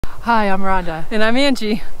Hi, I'm Rhonda. And I'm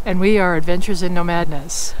Angie. And we are Adventures in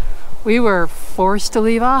Nomadness. We were forced to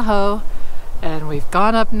leave Ajo, and we've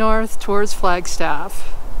gone up north towards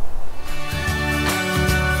Flagstaff.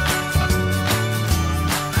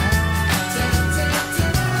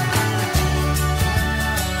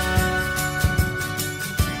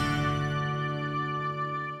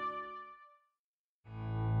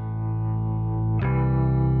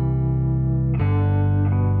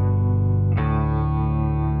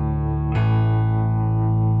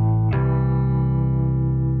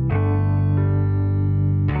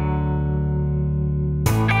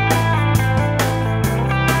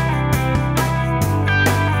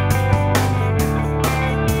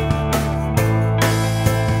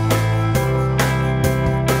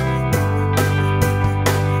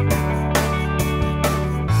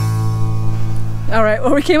 Alright,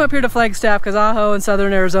 well, we came up here to Flagstaff because Ajo in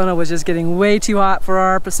southern Arizona was just getting way too hot for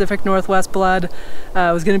our Pacific Northwest blood. It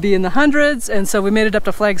was going to be in the hundreds, and so we made it up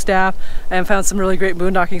to Flagstaff and found some really great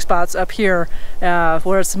boondocking spots up here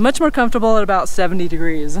where it's much more comfortable at about 70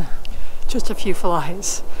 degrees. Just a few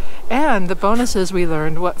flies. And the bonus is we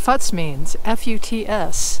learned what FUTS means,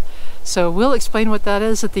 F-U-T-S. So we'll explain what that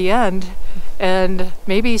is at the end, and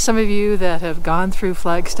maybe some of you that have gone through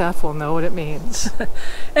Flagstaff will know what it means.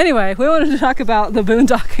 Anyway, we wanted to talk about the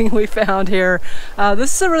boondocking we found here.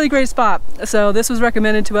 This is a really great spot. So this was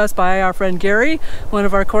recommended to us by our friend Gary, one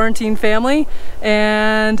of our quarantine family,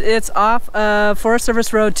 and it's off of Forest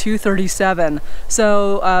Service Road 237.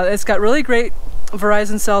 So it's got really great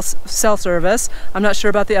Verizon cell service. I'm not sure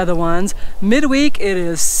about the other ones. Midweek it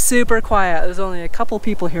is super quiet. There's only a couple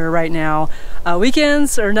people here right now.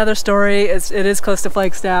 Weekends are another story. It is close to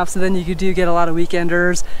Flagstaff, so then you do get a lot of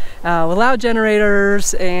weekenders with loud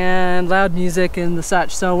generators and loud music and the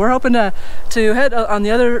such. So we're hoping to head on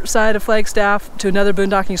the other side of Flagstaff to another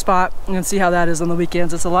boondocking spot and see how that is on the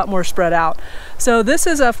weekends. It's a lot more spread out. So this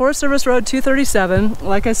is Forest Service Road 237.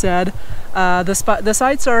 Like I said, the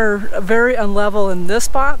sites are very unlevel. In this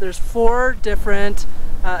spot there's 4 different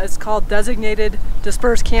it's called designated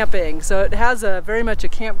dispersed camping, so it has very much a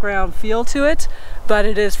campground feel to it, but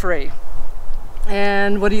it is free.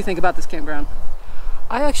 And what do you think about this campground?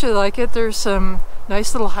 I actually like it. There's some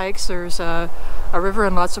nice little hikes. There's a river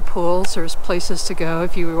and lots of pools. There's places to go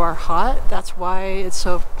if you are hot. That's why it's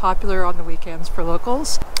so popular on the weekends for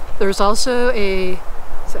locals. There's also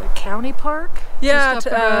is that a county park? Yeah, just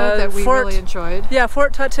up the road that we really enjoyed. Yeah,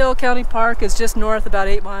 Fort Tuthill County Park is just north about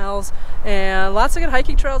 8 miles, and lots of good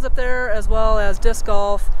hiking trails up there, as well as disc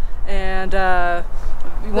golf. And there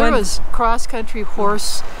was cross-country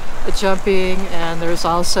horse jumping, and there's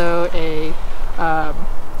also a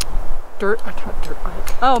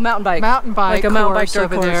mountain bike. Like a mountain bike dirt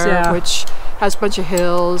course there, yeah. Which has a bunch of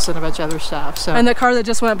hills and a bunch of other stuff. So. And the car that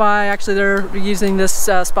just went by, actually they're using this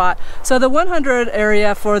spot. So the 100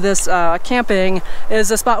 area for this camping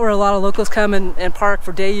is a spot where a lot of locals come and park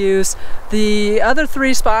for day use. The other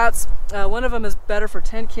 3 spots, one of them is better for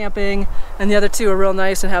tent camping, and the other 2 are real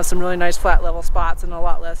nice and have some really nice flat level spots and a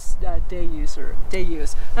lot less day use.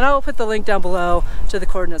 And I will put the link down below to the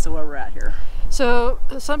coordinates of where we're at here. So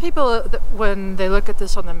some people, when they look at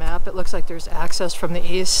this on the map, it looks like there's access from the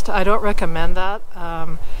east. I don't recommend that.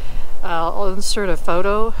 I'll insert a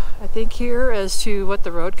photo, I think, here as to what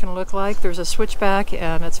the road can look like. There's a switchback,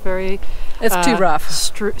 and it's too rough.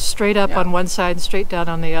 Straight up on one side and straight down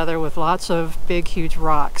on the other with lots of big, huge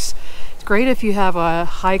rocks. It's great if you have a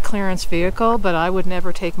high clearance vehicle, but I would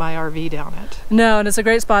never take my RV down it. No, and it's a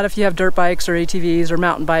great spot if you have dirt bikes or ATVs or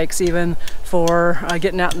mountain bikes, even for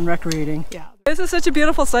getting out and recreating. Yeah. This is such a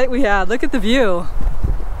beautiful site we had. Look at the view.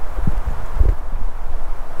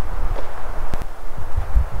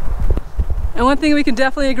 And one thing we can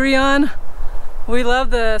definitely agree on, we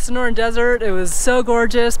love the Sonoran Desert. It was so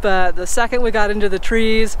gorgeous, but the second we got into the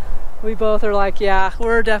trees, we both are like, yeah,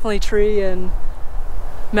 we're definitely tree and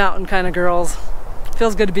mountain kind of girls.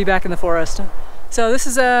 Feels good to be back in the forest. So this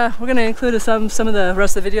is we're going to include some of the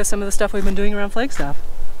rest of the video, some of the stuff we've been doing around Flagstaff.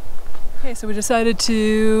 Okay, so we decided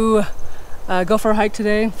to go for a hike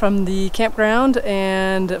today from the campground,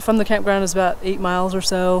 and from the campground is about 8 miles or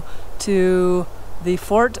so to the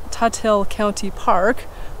Fort Tuthill County Park.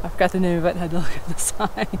 I forgot the name of it, I had to look at the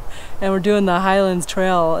sign. And we're doing the Highlands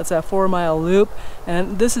Trail. It's a 4-mile loop,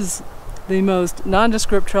 and this is the most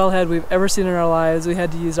nondescript trailhead we've ever seen in our lives. We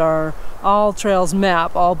had to use our All Trails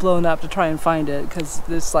map, all blown up, to try and find it, because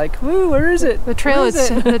it's like, woo, where is it? The trail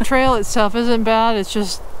itself isn't bad. It's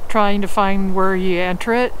just trying to find where you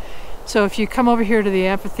enter it. So if you come over here to the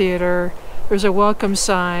amphitheater, there's a welcome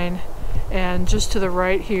sign, and just to the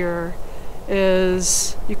right here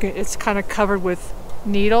is it's kind of covered with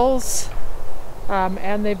needles.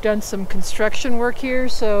 And they've done some construction work here,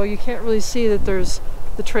 so you can't really see that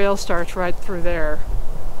the trail starts right through there.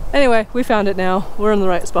 Anyway, we found it now. We're in the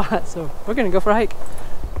right spot, so we're gonna go for a hike.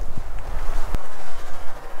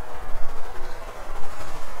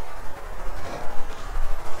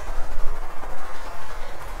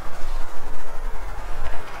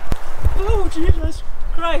 Oh, Jesus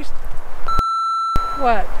Christ.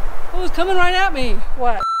 What? Oh, it's coming right at me.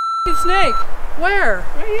 What? It's a snake. Where?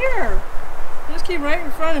 Right here. It just came right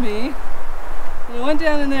in front of me. And it went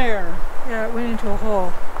down in there. Yeah, it went into a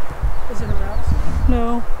hole. Is it a rattlesnake?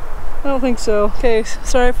 No, I don't think so. Okay,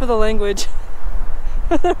 sorry for the language.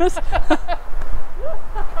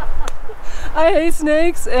 I hate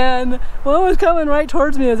snakes, and one was coming right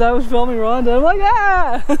towards me as I was filming Rhonda. I'm like,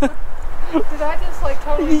 ah! Did I just like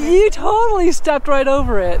totally miss You it? totally stepped right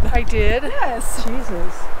over it. I did? Yes.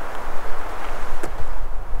 Jesus.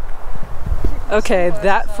 Okay,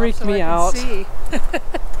 that freaked me out. See.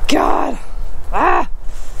 God! Ah!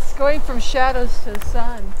 It's going from shadows to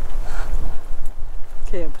sun.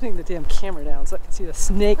 Okay, I'm putting the damn camera down so I can see the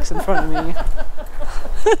snakes in front of me.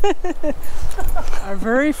 Our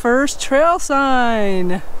very first trail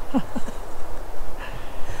sign.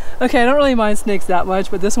 Okay, I don't really mind snakes that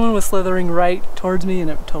much, but this one was slithering right towards me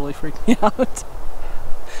and it totally freaked me out.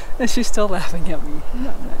 And she's still laughing at me.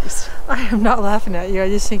 Not nice. I am not laughing at you. I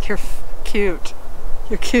just think you're cute.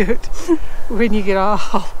 You're cute when you get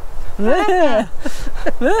all. But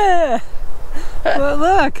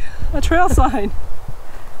look, a trail sign.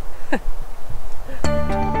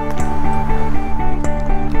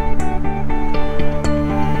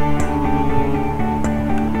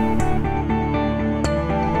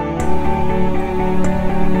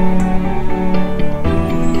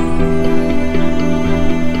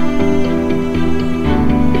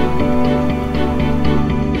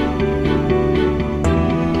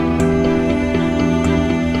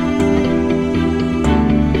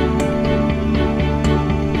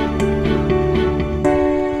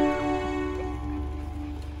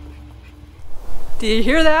 Do you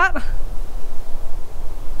hear that?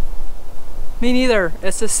 Me neither.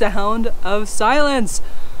 It's the sound of silence.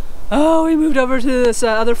 Oh, we moved over to this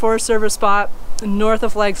other Forest Service spot north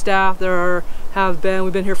of Flagstaff.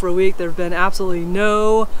 We've been here for a week. There have been absolutely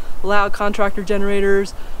no loud contractor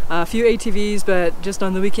generators, a few ATVs, but just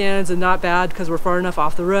on the weekends, and not bad because we're far enough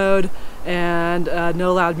off the road, and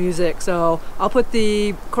no loud music. So I'll put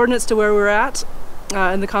the coordinates to where we're at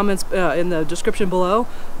in the comments, in the description below,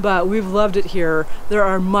 but we've loved it here. There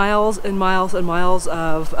are miles and miles and miles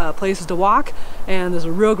of places to walk, and there's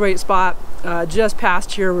a real great spot just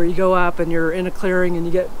past here where you go up and you're in a clearing and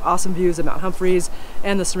you get awesome views of Mount Humphreys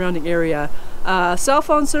and the surrounding area. Cell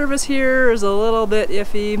phone service here is a little bit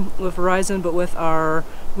iffy with Verizon, but with our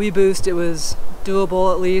WeBoost it was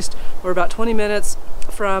doable at least. We're about 20 minutes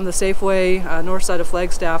from the Safeway north side of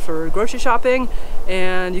Flagstaff for grocery shopping,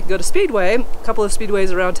 and you can go to Speedway. A couple of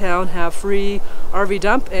speedways around town have free RV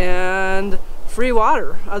dump and free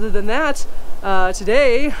water. Other than that,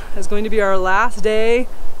 today is going to be our last day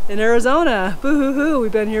in Arizona. Boo-hoo-hoo,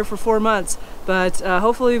 we've been here for 4 months, but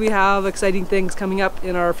hopefully we have exciting things coming up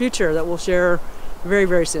in our future that we'll share very,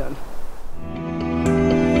 very soon.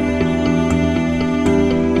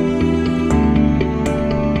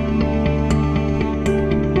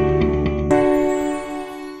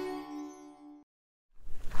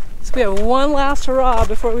 We have one last hurrah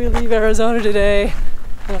before we leave Arizona today.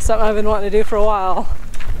 And it's something I've been wanting to do for a while,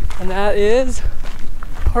 and that is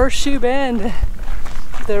Horseshoe Bend.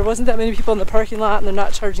 There wasn't that many people in the parking lot, and they're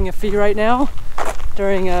not charging a fee right now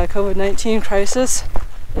during a COVID-19 crisis,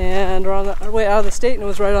 and we're on our way out of the state and it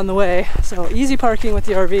was right on the way. So easy parking with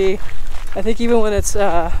the RV. I think even when it's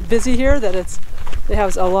busy here, they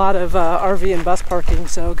have a lot of RV and bus parking,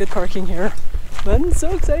 so good parking here. But I'm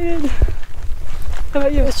so excited. How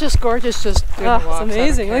about you? It's just gorgeous, just doing walks. It's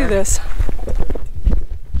amazing. Look at this.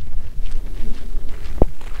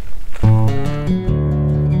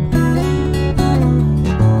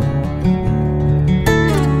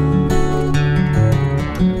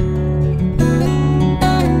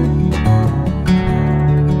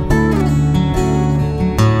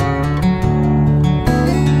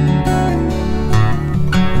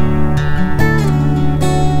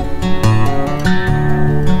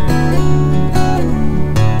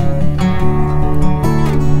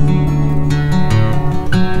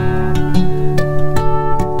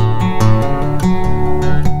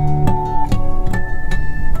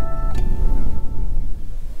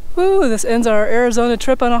 Woo, this ends our Arizona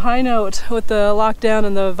trip on a high note with the lockdown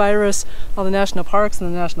and the virus. All the national parks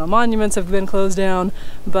and the national monuments have been closed down,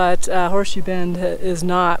 but Horseshoe Bend is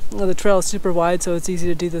not. The trail is super wide, so it's easy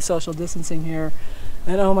to do the social distancing here.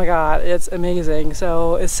 And oh my God, it's amazing.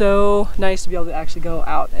 So it's so nice to be able to actually go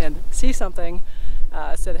out and see something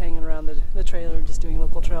instead of hanging around the trailer and just doing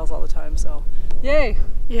local trails all the time. So yay!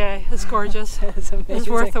 Yay, it's gorgeous. It's amazing. It's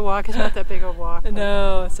worth the walk. It's not that big of a walk.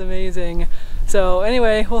 No, it's amazing. So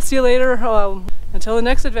anyway, we'll see you later until the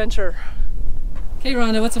next adventure. Okay,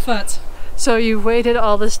 Rhonda, what's a FUTS? So you've waited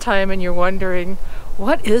all this time and you're wondering,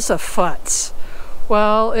 what is a FUTS?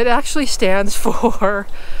 Well, it actually stands for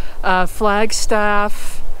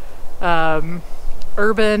Flagstaff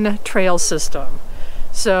Urban Trails System.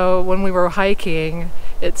 So when we were hiking,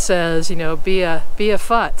 it says, you know, be a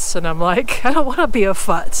FUTS, and I'm like, I don't want to be a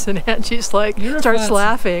FUTS. And Angie's like, starts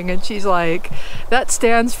laughing, and she's like, that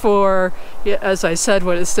stands for, yeah, as I said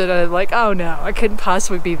what it stood. I'm like, oh no, I couldn't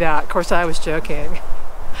possibly be that. Of course, I was joking.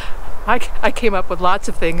 I came up with lots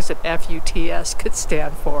of things that FUTS could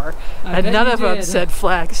stand for, and none of them said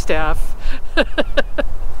Flagstaff.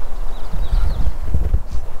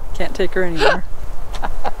 Can't take her anywhere.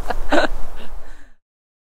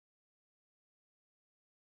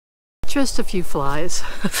 Just a few flies.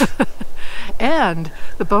 And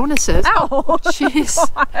the bonus is, ow! Jeez.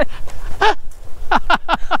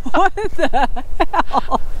 What the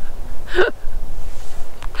hell?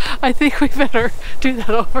 I think we better do that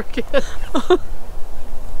over again.